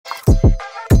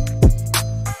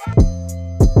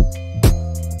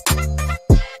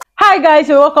Guys,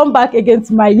 and welcome back again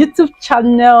to my YouTube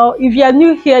channel. If you are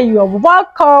new here, you are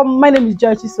welcome. My name is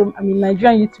Joy Chisom. I'm a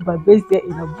Nigerian YouTuber based there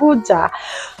in Abuja.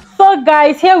 So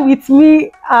guys, here with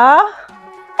me are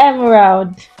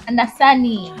Emerald and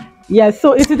Asani. Yes,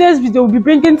 so in today's video we'll be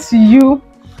bringing to you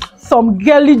some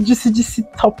girly juicy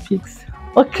topics.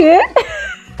 Okay.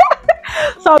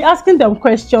 So I'll be asking them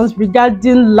questions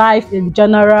regarding life in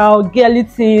general, girly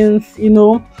things, you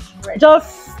know,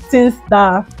 just things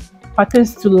that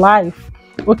pertains to life.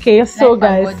 Okay, so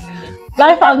life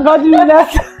and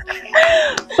godliness.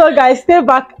 So guys, stay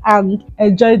back and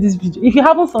enjoy this video. If you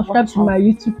haven't subscribed to my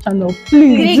YouTube channel,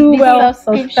 please do well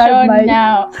subscribe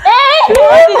now.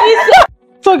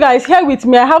 So guys, here with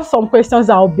me I have some questions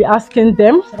that I'll be asking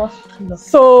them.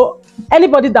 So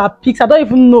anybody that picks, I don't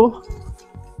even know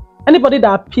anybody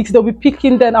that picks, they'll be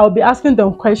picking, then I'll be asking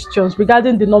them questions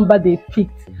regarding the number they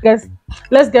picked. Guys,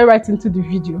 let's get right into the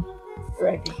video.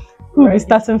 Ready. Who will be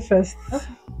starting first? Okay,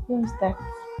 who will start?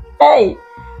 Hey,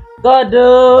 God.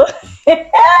 Okay,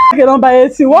 number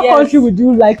 18. What country would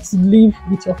you like to live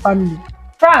with your family?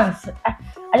 France.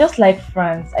 I just like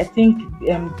France. I think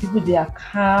people there are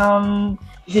calm.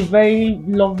 It's a very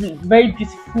lovely, very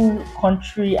beautiful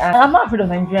country, and I'm not afraid of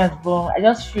Nigerians, but I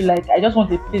just feel like I just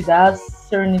want a place that has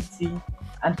serenity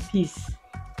and peace.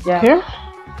 Yeah. Okay.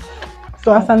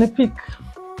 So as an pick.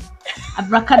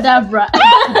 Abracadabra.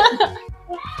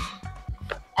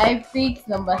 I picked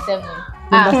number 7.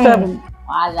 Number 7.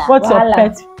 Voila. What's your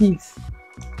pet peeve?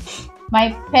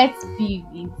 My pet peeve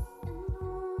is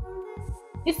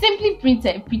it's simply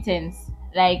pretense.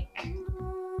 Like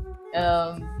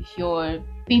if you're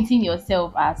painting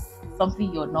yourself as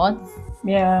something you're not.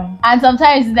 Yeah. And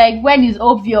sometimes it's like when it's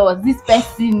obvious this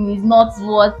person is not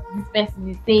what this person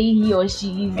is saying he or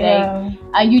she is, like,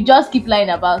 and you just keep lying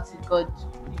about it. God,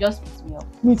 you just piss me off.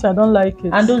 Me too, I don't like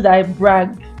it. And those that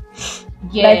brag.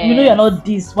 Yeah. Like, you know you're not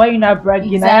this. Why you not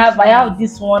bragging? Exactly. I have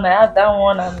this one, I have that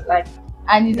one. I'm like,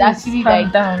 and it's actually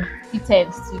like down.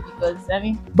 pretense too, because I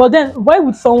mean. But then why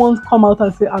would someone come out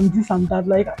and say I'm this and that?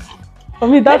 Like, for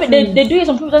me, that's maybe they do it.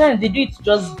 Some people sometimes they do it to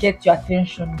just get your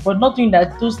attention, but not doing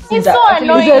that. Those things it's so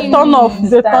annoying. It's a turn off.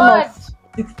 It's a turn off.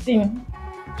 16.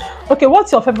 Okay,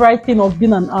 what's your favorite thing of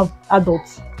being an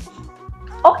adult?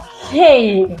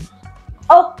 Okay.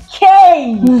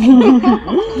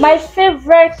 My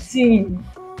favorite thing.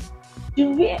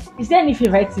 Is there any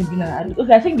favorite thing being an adult?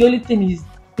 Okay, I think the only thing is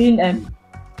being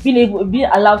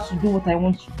allowed to do what I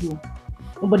want to do.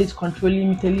 Nobody's controlling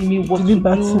me, telling me what to do.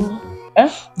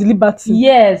 The liberty.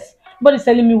 Yes. Nobody's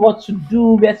telling me what to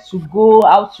do, where to go,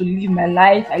 how to live my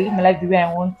life. I live my life the way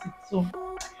I want it. So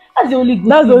that's the only good thing.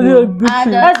 That's the only good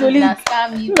thing. That's the only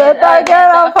better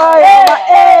get on fire.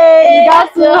 Hey, you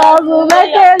got to hustle,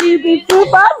 make it easy too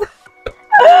fast.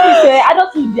 I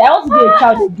want to be a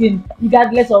child again,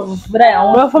 regardless of whether I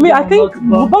want. Well, for me, I think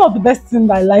one of the best things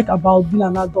I like about being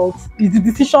an adult is the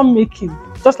decision making.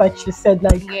 Just like she said,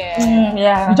 like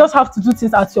you just have to do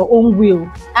things at your own will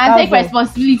and take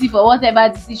responsibility for whatever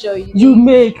decision you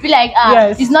make. Be like,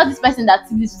 it's not this person that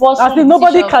this. I think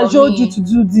nobody cajoled you to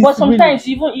do this. But sometimes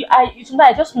sometimes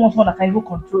I just want someone that can even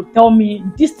control. Tell me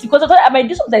this, because I might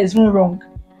do something that is wrong.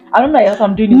 I don't know if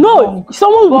I'm doing it wrong.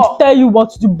 Someone would tell you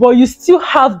what to do, but you still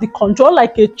have the control.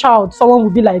 Like a child, someone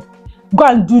would be like, go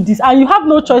and do this, and you have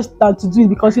no choice than to do it,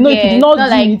 because you know if you do not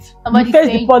do it, you face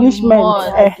the punishment.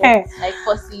 Like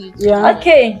forcing you.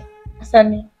 Okay,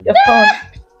 Asani, your turn.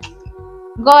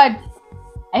 God,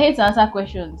 I hate to answer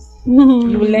questions.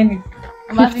 You will learn it.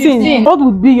 15. What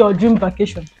would be your dream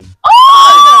vacation?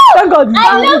 Oh! Thank God.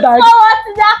 I look forward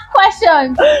to that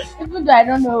question, even though I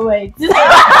don't know where it is.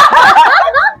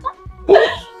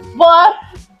 But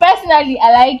personally,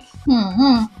 I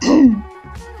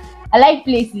like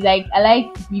places, like I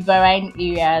like riverine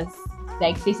areas,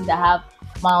 like places that have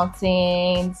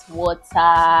mountains,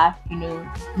 water, you know,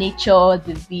 nature,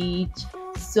 the beach.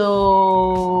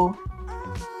 So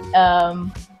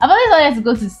I've always wanted to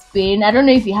go to Spain. I don't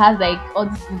know if it has like all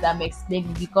these things I'm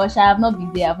explaining, because I have not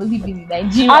been there. I've only been in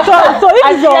Nigeria. So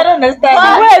I don't understand.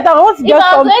 Wait, I want to get if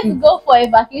I'm going to go for a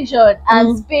vacation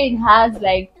and Spain has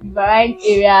like riverine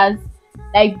areas,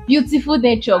 like beautiful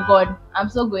nature, God, I'm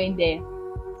so going there.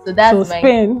 So that's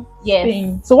Spain. Yes.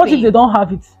 Spain. So what if they don't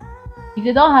have it? If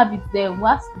they don't have it, then we'll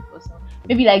ask for some.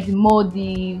 Maybe like the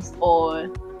Maldives or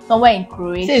somewhere in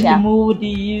Croatia. Say the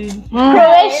Maldives.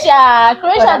 Croatia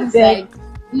is like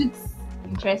looks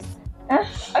interesting.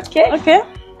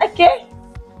 Okay.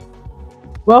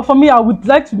 Well, for me, I would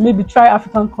like to maybe try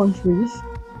African countries.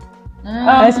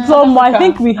 Explore more. I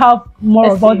think we have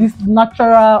more about this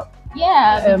natural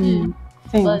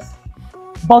things.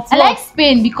 But I like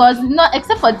Spain because not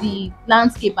except for the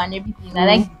landscape and everything. I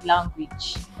like the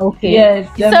language. okay. Yes.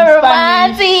 So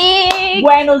romantic.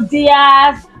 Buenos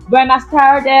dias. Buenas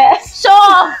tardes.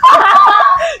 Sure.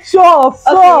 Sure.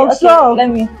 Let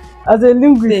me As a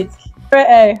linguist,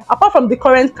 apart from the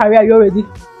current career you already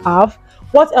have,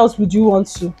 what else would you want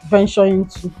to venture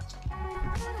into?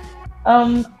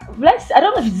 I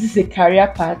don't know if this is a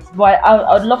career path, but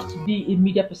I would love to be a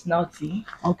media personality.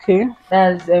 Okay.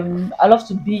 That's I love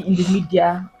to be in the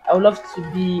media. I would love to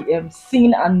be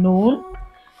seen and known.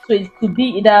 So it could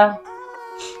be either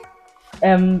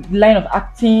line of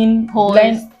acting,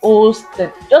 line host,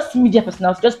 just media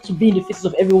personality, just to be in the faces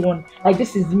of everyone. Like,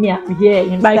 this is me, I'm here.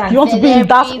 You Like, understand? you want to be in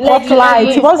that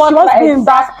spotlight. She wants to be in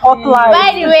that spotlight.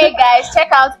 By the way, guys, check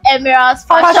out Emerald's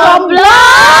Fashion fashion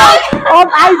blog. On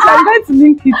IG, I'm going to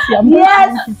link it here.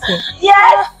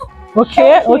 Yes.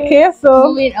 Okay. So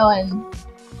Moving on.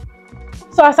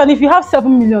 Hassan, if you have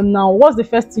 7 million now, what's the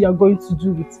first thing you're going to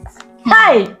do with it?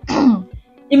 Hi.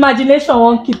 Imagination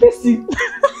won't keep a secret.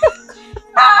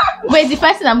 Wait, the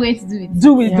first thing I'm going to do it.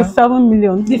 Do with the 7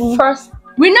 million. The first.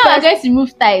 We know we're going to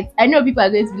move tight. I know people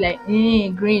are going to be like,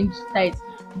 Grange tight.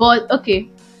 But okay,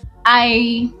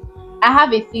 I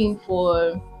have a thing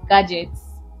for gadgets.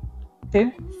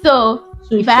 Okay. So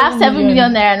if I have 7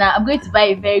 million naira now, I'm going to buy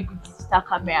a very good digital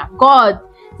camera. God,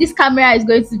 this camera is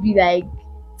going to be like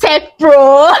Tech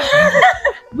Pro.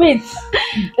 Wait,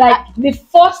 like the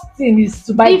first thing is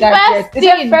to buy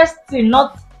gadgets. First thing,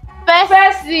 not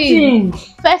first thing.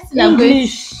 First thing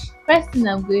English. First thing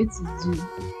I'm going to do.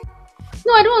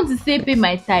 No, I don't want to say pay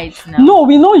my tithes now. No,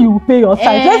 we know you will pay your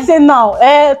tithes. Let's say now,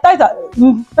 tithes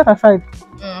aside,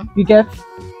 you get.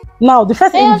 Now, the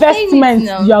first investment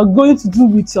you are going to do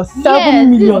with your 7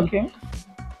 million. Okay.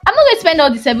 I'm not going to spend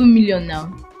all the 7 million now.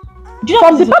 Do you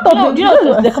know the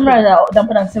camera that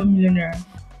more than 7 million naira?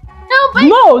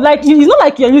 No, like it's not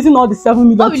like you're using all the 7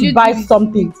 million to buy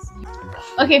something.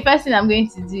 Okay, first thing I'm going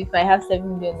to do if I have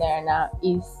 7 million naira now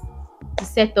is to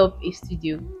set up a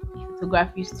studio, a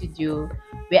photography studio,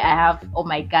 where I have all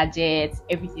my gadgets,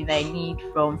 everything I need,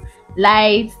 from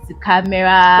lights to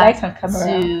camera,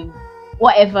 to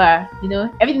whatever,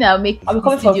 everything that will make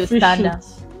the studio stand out.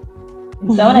 So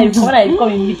when I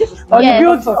come in media, you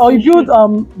build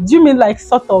do you mean like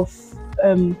sort of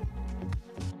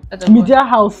media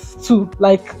house too,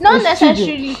 like not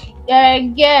necessarily?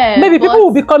 Yeah, maybe people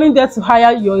will be coming there to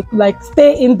hire you, like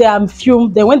stay in there and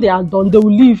film. Then when they are done, they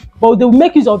will leave, but they will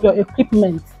make use of your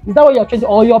equipment. Is that what you're trying to,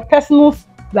 or your personal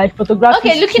like photography?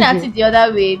 Okay, looking at it the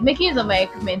other way, making use of my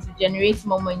equipment to generate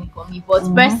more money for me. But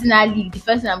personally, the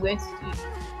first thing I'm going to do is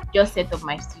just set up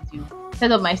my studio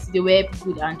where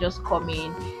people can just come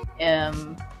in.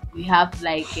 We have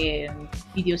like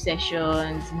video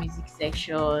sessions, music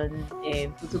sessions,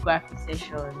 photography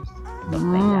sessions, stuff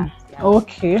like that. Yeah.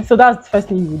 Okay, so that's the first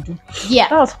thing you would do. Yeah,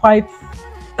 that was quite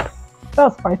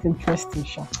interesting,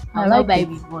 Sha. I'm not by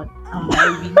week one. I'm by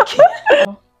week.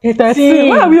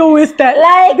 Why are we always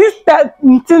like this?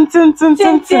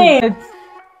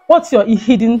 What's your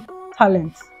hidden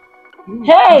talent?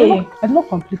 Hey, I did not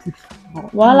complete it.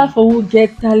 Wala for who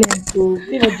get talent. So,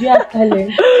 do you have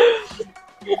talent?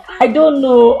 I don't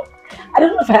know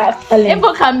if I have talent.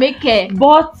 People can make it,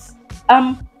 but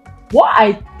what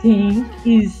I think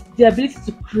is the ability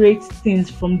to create things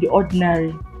from the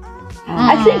ordinary.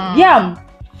 I think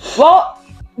well,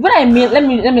 what I mean, let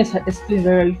me explain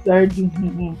very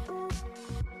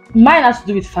mine has to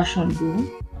do with fashion though. It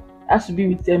has to be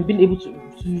with being able to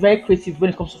be very creative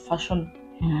when it comes to fashion.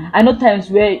 I know times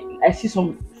where I see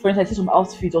some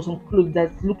outfits or some clothes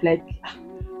that look like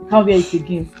you can't wear it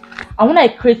again, and when I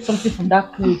create something from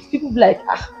that clothes, people be like,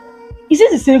 is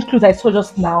this the same clothes I saw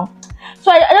just now?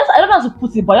 So I don't know how to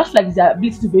put it, but I just like the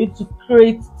ability to be able to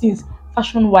create things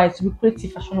fashion wise, to be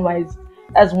creative fashion wise.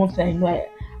 That's one thing I know.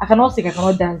 I cannot sing, I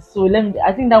cannot dance. So I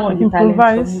think that one is talent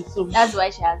for me. So that's why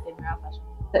she has the fashion.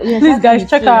 Yes, please guys,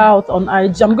 check her out on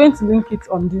IG. I'm going to link it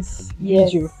on this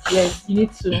video. Yes, you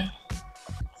need to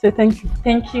say thank you.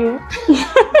 Thank you.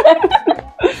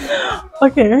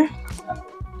 Okay.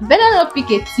 Better not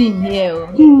pick a team here.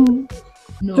 No.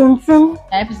 No.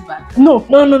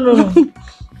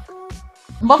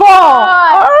 Number 4.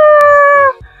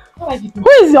 Who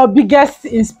is your biggest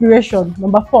inspiration?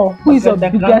 Number 4. Who is your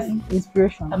biggest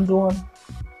inspiration? I'm the one.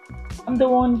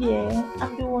 Yeah.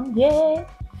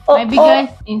 My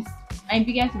biggest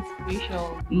inspiration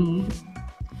will be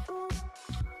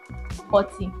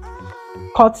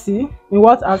Courtesy? In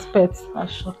what aspect? That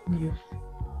shocked me.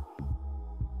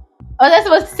 Was I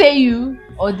supposed to say you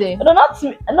or they? No, not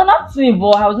to me,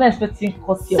 but I was not expecting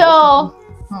courtesy. So,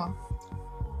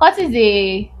 courtesy is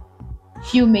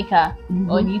filmmaker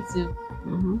on YouTube.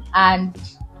 And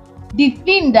the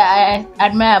thing that I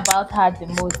admire about her the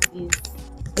most is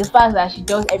the fact that she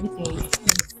does everything with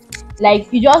ease.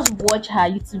 Like, you just watch her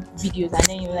YouTube videos and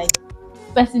then you're like,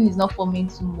 person is not forming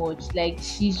too much. Like,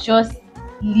 she's just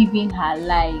living her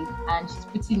life and she's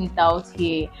putting it out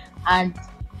here. And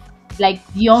like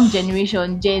the young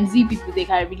generation, Gen Z people, they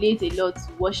can relate a lot to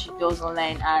what she does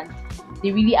online and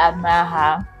they really admire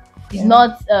her. It's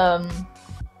not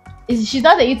she's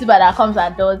not a YouTuber that comes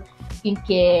and does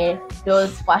skincare,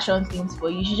 does fashion things for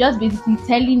you. She's just basically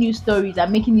telling you stories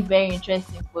and making it very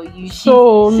interesting for you.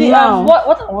 Now,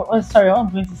 sorry, what I'm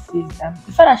going to say is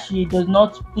the fact that she does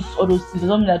not put all those things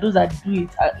doesn't mean that those that do it.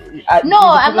 No,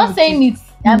 I'm not saying it.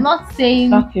 I'm not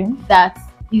saying Okay. that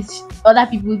it's other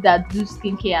people that do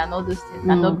skincare and all those things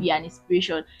cannot be an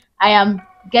inspiration. I am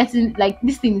getting like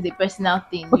this thing is a personal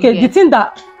thing. okay, the thing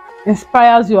that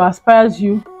inspires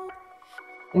you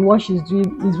in what she's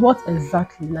doing is what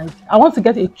exactly? Like, I want to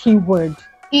get a key word.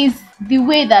 Is the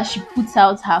way that she puts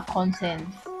out her content.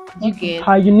 You get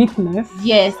her uniqueness.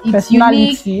 Yes, it's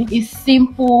personality. unique, it's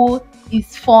simple,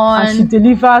 it's fun, and she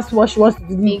delivers what she wants to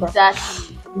deliver.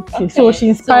 Exactly. Okay, so she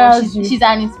inspires you. She's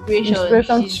an inspiration.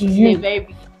 She's to you. A very big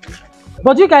inspiration.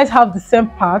 But you guys have the same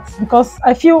path, because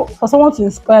I feel for someone to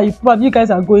inspire you, probably you guys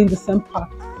are going the same path.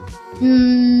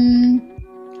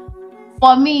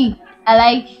 For me, I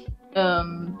like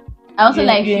I also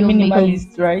like you're a filmmaking.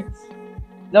 minimalist, right? Is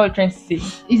that what you're trying to say?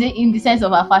 Is it in the sense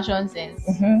of a fashion sense?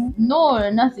 No,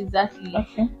 not exactly.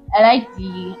 Okay. I like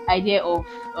the idea of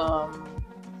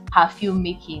her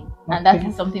filmmaking, and that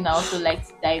is something I also like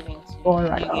to dive into. All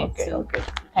right. Okay.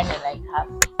 Kind of like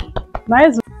have.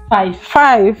 Nice.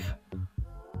 5.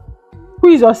 Who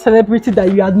is your celebrity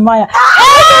that you admire?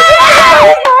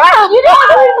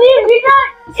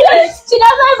 You know, she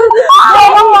doesn't even.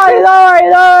 Don't worry.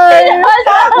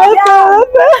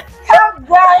 Calm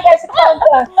down, guys. Calm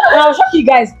down. And I'll shock you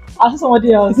guys. I'll say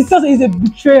somebody else. Because he's a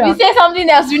betrayer. You say something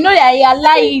else, we know that you're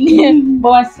lying.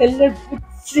 But my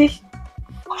celebrity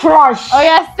crush Oh,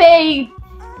 you're saying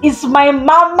is my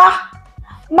mama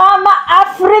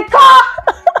Africa.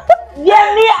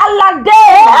 Yemi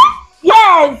Alade.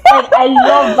 Yes, like I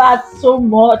love that so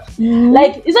much.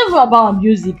 Like, it's not even about her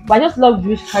music, but I just love the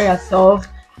way she carries herself.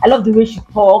 I love the way she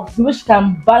talks, the way she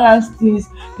can balance things,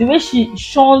 the way she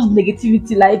shuns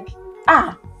negativity. Like,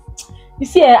 you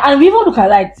see, and we even look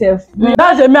alike, self.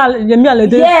 That's Yemi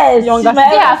Alade. Yes, younger she's my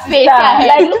see her face, her head.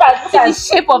 like, look at the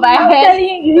shape of her I'm head. telling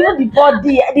you, you know the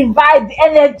body, the vibe, the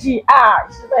energy.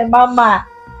 She's my mama.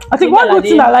 I think one good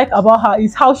thing I like about her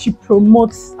is how she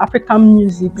promotes African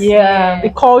music, Yeah. the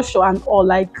culture and all.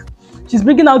 Like, she's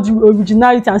bringing out the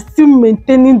originality and still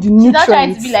maintaining the She's nutrients. not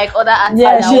trying to be like other artists.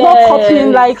 Yeah, that she's walk- not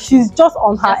copying. Like, she's just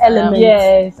on her Just, element.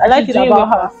 Yes, I like it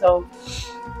about her. herself.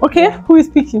 Okay, who is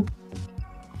speaking?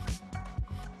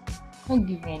 Don't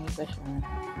give me any question.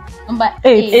 Number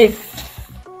 8.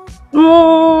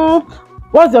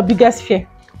 What's your biggest fear?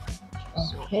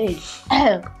 Okay.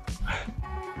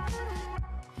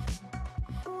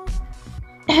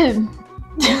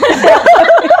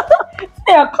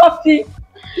 You're coughing.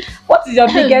 What is your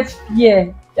biggest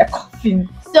fear? You're coughing.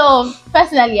 So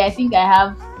personally, I think I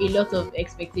have a lot of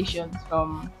expectations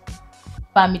from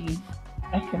family.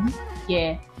 Okay.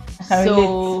 Yeah. I can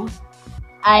So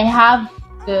I have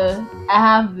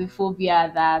the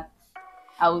phobia that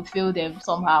I would fail them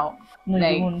somehow. No,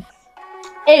 Like, you won't.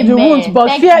 Amen. You won't, but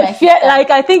Thank you, my fear. sister.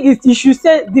 Like, I think you should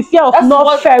say the fear of That's not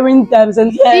what- fairing them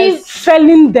and Yes.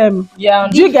 failing them. Yeah.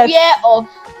 Do you the get? fear of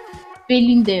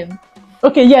failing them.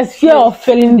 Okay, yes, fear Yes, of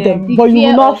failing them, The but you fear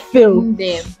will not of fail. failing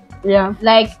them. Yeah,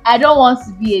 Like, I don't want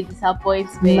to be a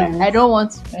disappointment. Nice. I don't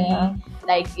want to be Yeah.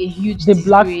 like a huge the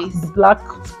disgrace. black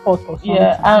spot or something.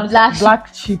 Yeah. And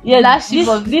black sheep. yeah, Black sheep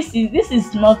of- this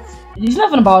is not. It's not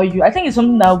even about you. I think it's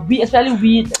something that we, especially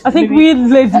we. I think maybe- we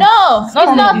ladies. No, it's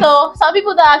Not not ladies. though. Some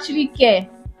people don't actually care.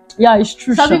 Yeah, it's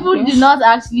true. Some sure. people do not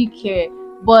actually care.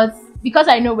 But because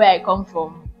I know where I come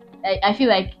from, I feel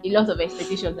like a lot of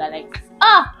expectations are like,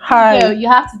 Hi. girl, you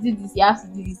have to do this, you have to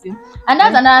do this thing. And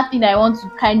that's another thing I want to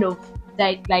kind of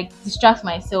like distract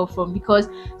myself from, because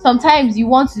sometimes you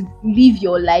want to live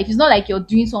your life. It's not like you're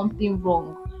doing something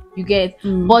wrong, you get.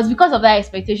 But because of that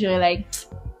expectation, you're like,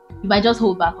 you might just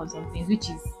hold back on some things, which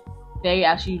is very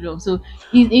actually wrong. So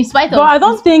in spite of, But I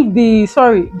don't think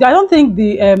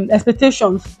the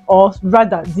expectations, or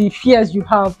rather the fears you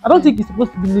have, I don't think it's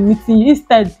supposed to be limiting you.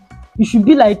 Instead, you should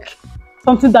be like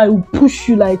something that will push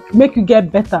you, like make you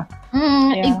get better.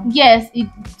 Yes, it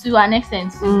to an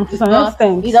extent. To an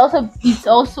extent. It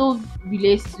also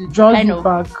relates to Draws kind you of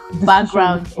back,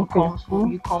 background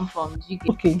decision. you come from. You get,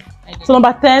 Okay. So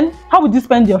number 10, how would you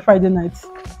spend your Friday nights?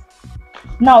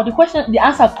 Now the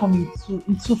answer comes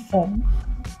in two forms.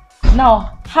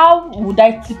 Now, how would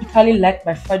I typically like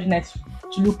my Friday night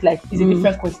to look like is a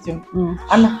different question.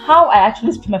 And how I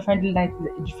actually spend my Friday night is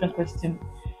a different question.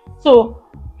 So,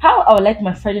 how I would like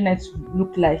my Friday night to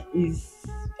look like is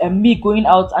me going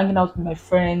out, hanging out with my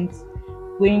friends,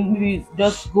 going maybe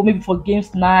just go maybe for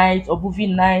games night or movie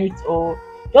night, or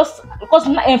just because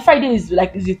Friday is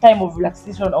the time of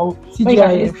relaxation or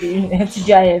TGIF.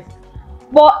 TGIF.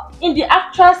 But in the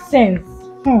actual sense,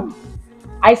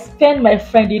 I spend my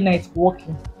Friday night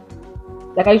working.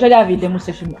 Like I usually have a demo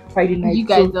session Friday night. You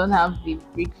guys don't have the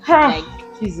break. Like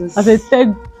Jesus. As a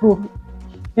third pro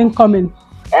incoming.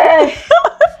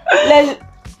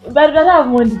 But I don't have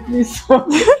money, please.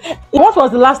 What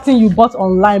was the last thing you bought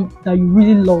online that you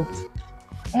really loved?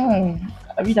 I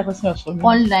read that question was for me.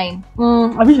 online.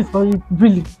 I wish it's for you,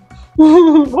 really.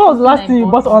 What was the last thing you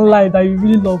bought online that you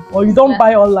really love? Or you don't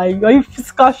buy online? Are you a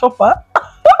physical shopper?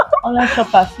 Online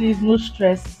shopper, please, no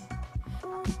stress.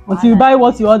 Until you buy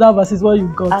what you order versus what you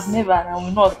got. I've never and I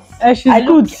will not. She's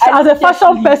good. As a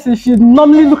fashion person, she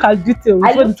normally look at details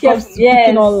when it comes to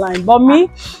booking online. But me,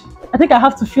 I think I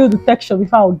have to feel the texture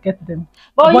before I will get them.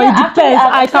 But yeah, it depends.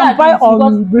 I can buy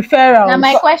on referrals. Now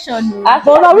my question.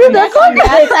 But now we don't on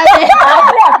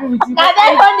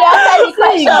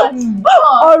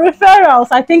referrals,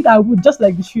 I think I would just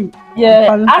like the shoe.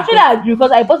 Yeah, actually I agree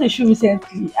because I bought a shoe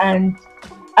recently and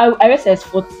I read size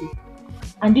 40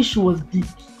 and this shoe was big.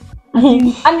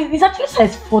 And it's actually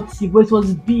size 40, but it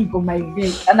was big on my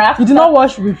leg. And I you did not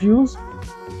watch reviews?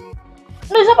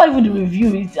 No, it's not even the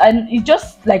review. It's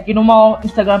just like a normal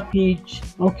Instagram page.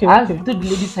 Okay. I told the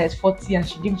lady size 40 and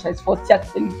she gave me size 40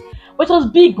 actually. But it was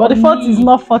big. But the 40 is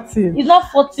not 40. It's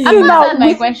not 40. I'm not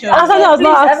my question. I was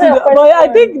not asking, but I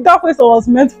think that question was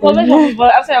meant for you.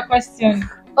 But answer your question.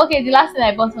 Okay, the last thing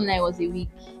I bought online was a wig.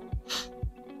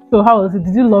 So how was it?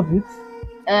 Did you love it?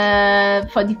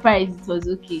 For the price, it was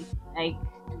okay. Like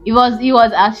it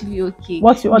was actually okay.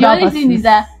 What's your the other only thing is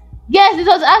that yes, it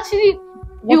was actually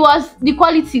the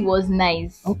quality was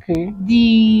nice. Okay.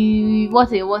 The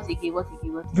what again?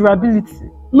 Durability.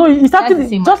 No, it's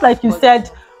actually just like you said.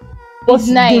 It's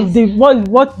nice.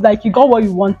 What like you got what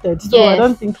you wanted. So yes. I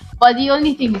don't think. But the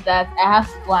only thing is that I have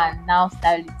to go and now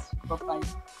style it properly.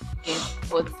 Yes,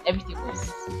 but everything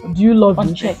was. Do you love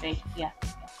it? Perfect. Yeah.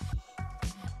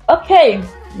 Okay,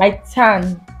 my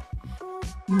turn.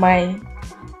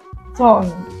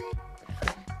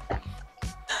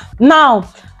 Now,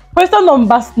 question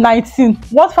number 19.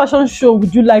 What fashion show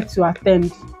would you like to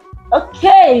attend?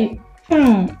 Okay.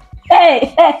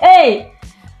 Hey.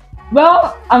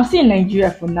 Well, I'm still in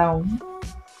Nigeria for now.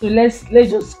 So let's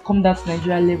just come down to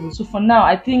Nigeria level. So for now,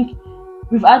 I think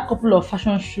we've had a couple of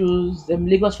fashion shows,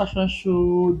 Lagos fashion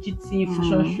show, GT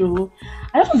fashion show.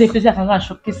 I just want the place I can go and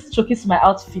showcase my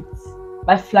outfits,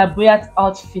 my flamboyant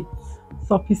outfits.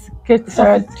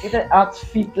 Sophisticated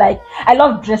outfit. Like I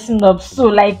love dressing up, so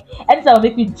like anything will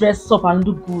make me dress up and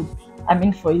look good, I'm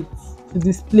in for it. To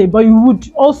display, but you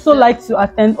would also like to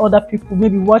attend other people,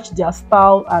 maybe watch their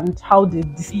style and how they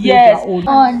display their own.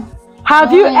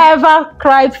 Have you ever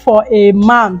cried for a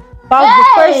man? That's the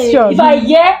question. If I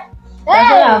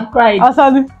I've cried.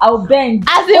 I'll bend.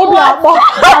 As in what? I will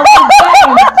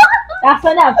bend. That's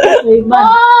when I've cried for a man.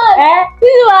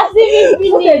 This was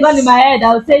even gun in my head.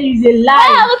 I'll say it's a lie. Why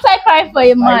haven't I cried for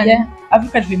a man? Have you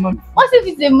cried for a man? What if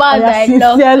it's a man that I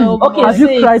love so much? Okay, have you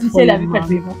cried for a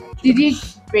man? Did you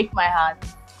break my heart?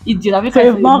 It did. Have you So cried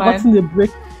you've for a not man? gotten the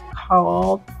break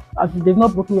heart. They've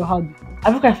not broken your heart before.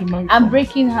 Have you cried for a man? I'm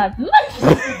breaking heart.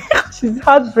 She's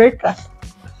heartbreaker.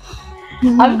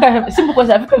 Have you cried for simple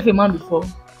question? Have you cried for a man before?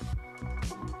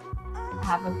 I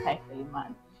haven't cried for a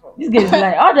man before. This girl is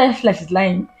lying. How does she like she's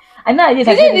lying? I know. Is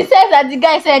it the sense that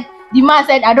the man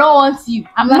said, I don't want you?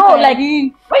 I'm not no, like, what do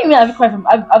you mean have you cried for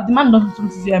I've the man done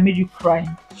something to you and made you cry?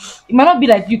 It might not be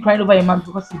like you crying over a man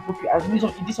because he broke your heart. He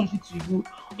did something to you.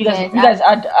 You guys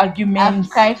had arguments.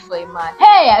 I've cried for a man.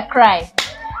 Hey, I cry.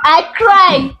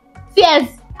 Tears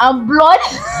and blood.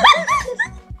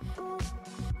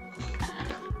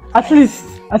 At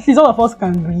least all of us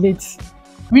can relate.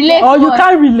 Relate? Or you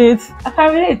can't relate. I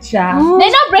can relate, cha. They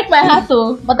don't break my heart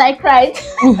though, but I cried.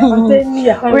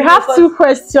 We have 2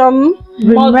 questions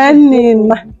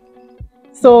remaining.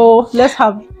 So let's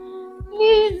have.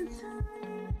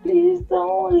 Please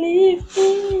don't leave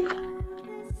me.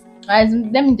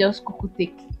 Let me just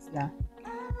take it now.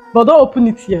 But don't open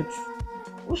it yet.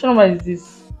 Which number is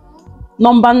this?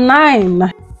 Number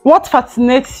 9. What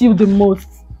fascinates you the most?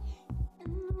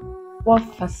 What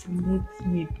fascinates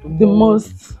me The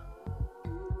most.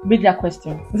 Break that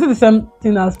question. Is it the same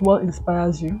thing as what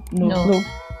inspires you? No.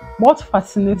 What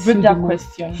fascinates Break you that the most?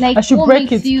 question. Like, I should what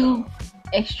break makes it. you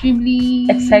extremely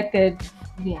Excited.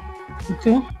 Yeah.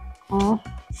 Okay.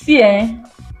 See,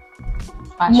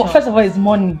 Fashion. first of all, it's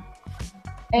money.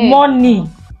 Hey. Money.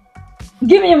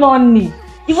 Give me money.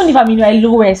 Even if I'm in my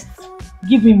lowest,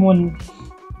 give me money.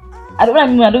 I don't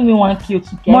mean 1K or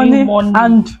 2K. I Money, mean money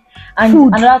and and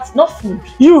food. that's not food.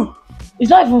 You. It's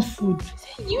not even food.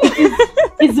 You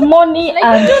It's money like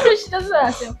and you don't know she doesn't know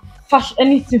herself. fashion.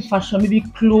 Anything fashion, maybe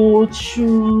clothes,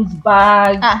 shoes,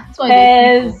 bags, That's what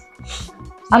hairs. they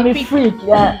I'm a freak. freak.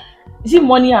 Yeah. You see,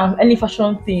 money and any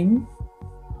fashion thing,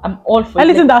 I'm all for it.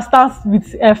 Anything Like, that starts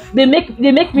with F. they make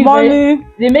me Money, very,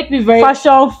 they make me very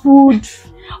fashion, food.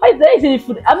 Why did I say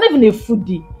food? I'm not even a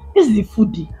foodie. This is a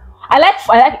foodie. I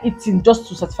like eating just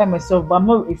to satisfy myself, but I'm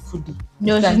not a foodie.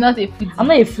 No, she's not a foodie. I'm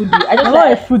not a foodie. I just I'm not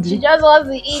like, a foodie. She just wants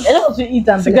to eat. I just want to eat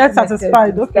and To bless get myself,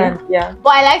 satisfied, okay. understand? Yeah. But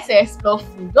I like to explore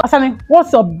food. Asani,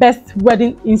 what's your best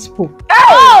wedding inspo?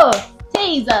 Oh,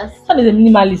 Jesus! Son is a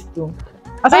minimalist though.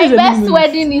 Asani My is a best minimalist.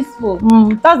 wedding is for.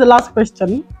 That's the last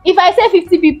question. If I say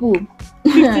 50 people,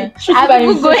 Strictly by I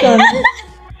will go. invitation.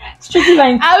 Strictly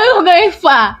by I will going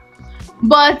far,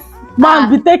 but Man,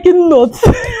 be taking notes.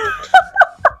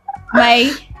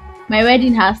 my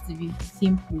wedding has to be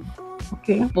simple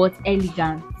Okay. but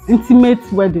elegant, Intimate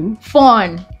wedding.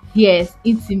 fun. Yes,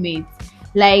 intimate.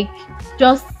 Like,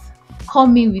 just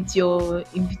come in with your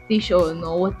invitation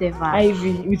or whatever.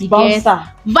 Ivy with You bouncer.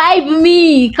 Vibe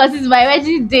me, cause it's my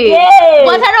wedding day. Yay!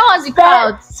 But I don't want the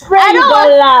crowd. Spread I the don't want-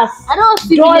 dollars. I don't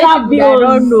see Dollar people that I bills.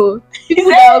 don't know.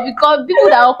 People that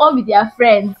will come with their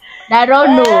friends that I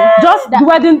don't know. Just the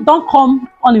wedding, don't come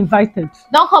uninvited.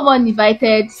 Don't come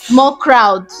uninvited. Small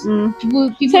crowd.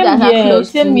 People Same that are here.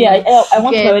 close Same to here. I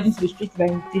want Yes. my wedding to be straight by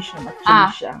invitation. Actually,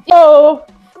 Ah. Sha. So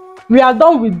we are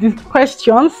done with the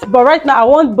questions, but right now I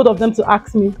want both of them to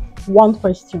ask me one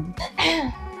question.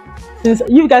 Since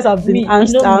you guys have been Me, you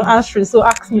know me. answering, so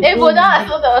ask me. Hey, but that's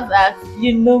what I was at.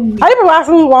 You know me. Are you people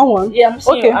asking one? Yeah, I'm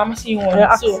seeing Okay. I'm seeing one.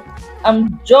 Yeah, So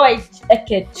I'm Joy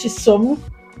Eke Chisom.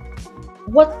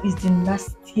 What is the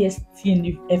nastiest thing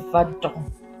you've ever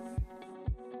done?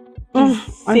 I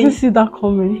Say didn't it. see that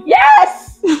coming.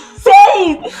 Yes!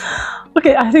 Say it!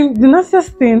 Okay, I think the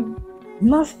nastiest thing,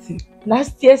 nasty.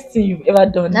 Nastiest thing you've ever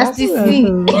done. Nasty Nasty-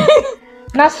 thing.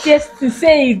 Nastiest thing,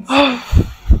 say it.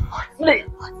 Like,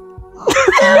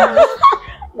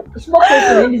 small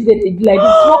question in this day, they be like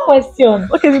this. Small question.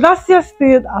 Okay, the nastiest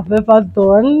thing I've ever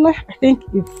done, I think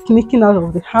it's sneaking out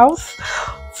of the house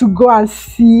to go and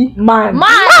see Man. What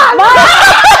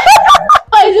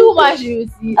is it woman she will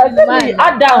see? I tell Man. you,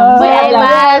 Adam. Yeah, Adam.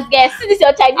 man, guys, see this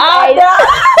your Chinese eyes. Adam.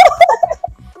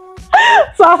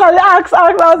 So as I ask,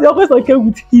 you're always okay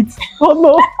with heat. Oh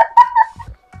no.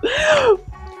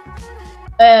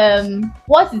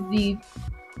 What is the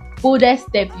boldest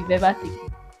step you've ever taken?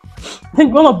 I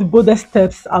think one of the boldest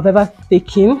steps I've ever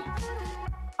taken,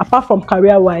 apart from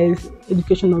career-wise,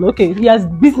 educational. Okay, yes,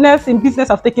 business. In business,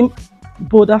 I've taken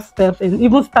bolder steps, and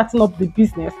even starting up the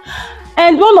business.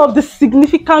 And one of the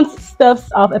significant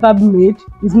steps I've ever made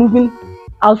is moving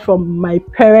out from my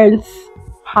parents'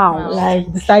 house,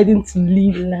 Like- deciding to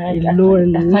live Like,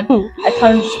 alone. I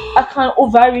can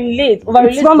overrelate.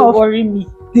 It's one to of worry me.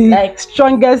 The Like-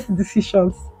 strongest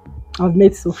decisions I've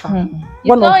made so far. One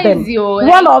It's of not them. easy, oh,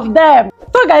 One of them.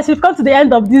 So guys, we've come to the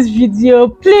end of this video.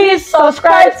 Please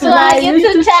subscribe to my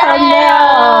YouTube channel.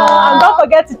 And don't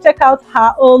forget to check out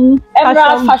her own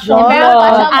Emerald Fashion blog,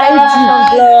 Blog.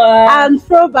 IG, and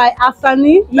Throw by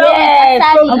Asani. Yes.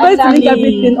 Asani. I'm going to link Asani.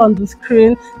 everything on the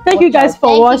screen. Thank you Watch guys out. for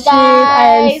Thank you, watching,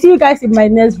 guys. and see you guys in my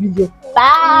next video.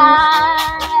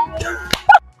 Bye.